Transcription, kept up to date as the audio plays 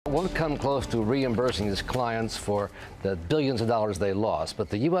Won't come close to reimbursing his clients for the billions of dollars they lost, but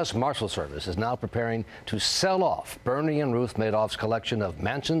the U.S. Marshal Service is now preparing to sell off Bernie and Ruth Madoff's collection of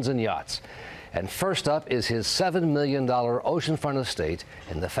mansions and yachts. And first up is his $7 million oceanfront estate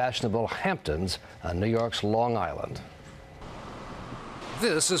in the fashionable Hamptons on New York's Long Island.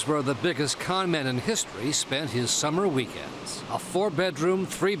 This is where the biggest con man in history spent his summer weekends. A 4-bedroom,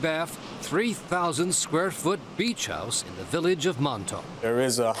 3-bath, 3,000 square foot beach house in the village of Montauk. There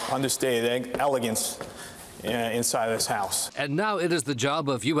is a understated elegance inside this house. And now it is the job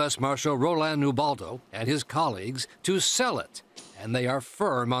of U.S. Marshal Roland Ubaldo and his colleagues to sell it. And they are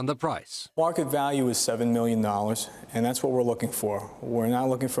firm on the price. Market value is $7 million, and that's what we're looking for. We're not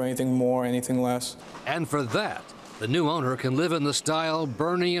looking for anything more, anything less. And for that, the new owner can live in the style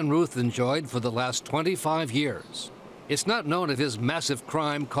Bernie and Ruth enjoyed for the last 25 years. It's not known if his massive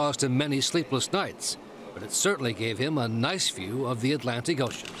crime cost him many sleepless nights, but it certainly gave him a nice view of the Atlantic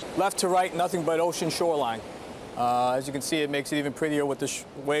Ocean. Left to right, nothing but ocean shoreline. As you can see, it makes it even prettier with the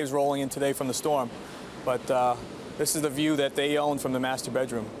waves rolling in today from the storm. But this is the view that they own from the master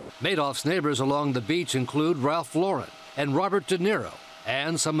bedroom. Madoff's neighbors along the beach include Ralph Lauren and Robert De Niro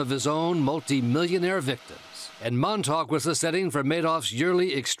and some of his own multi-millionaire victims. And Montauk was the setting for Madoff's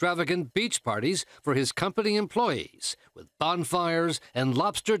yearly extravagant beach parties for his company employees, with bonfires and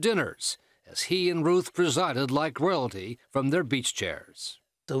lobster dinners, as he and Ruth presided like royalty from their beach chairs.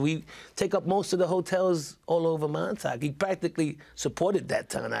 So we take up most of the hotels all over Montauk. He practically supported that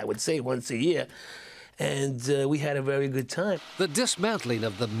town, I would say, once a year. And we had a very good time. The dismantling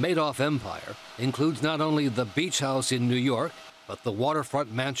of the Madoff empire includes not only the beach house in New York, but the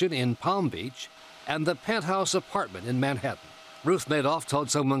waterfront mansion in Palm Beach and the penthouse apartment in Manhattan. Ruth Madoff told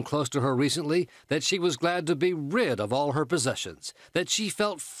someone close to her recently that she was glad to be rid of all her possessions, that she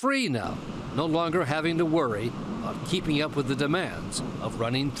felt free now, no longer having to worry about keeping up with the demands of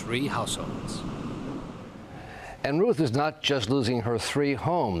running 3 households. And Ruth is not just losing her 3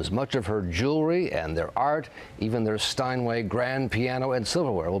 homes. Much of her jewelry and their art, even their Steinway grand piano and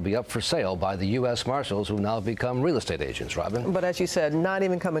silverware, will be up for sale by the U.S. Marshals, who now become real estate agents, Robin. But as you said, not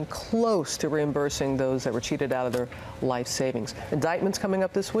even coming close to reimbursing those that were cheated out of their life savings. Indictments coming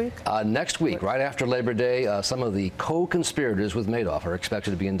up this week? Next week, right after Labor Day, some of the co-conspirators with Madoff are expected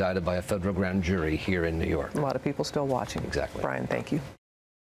to be indicted by a federal grand jury here in New York. A lot of people still watching. Exactly. Brian, thank you.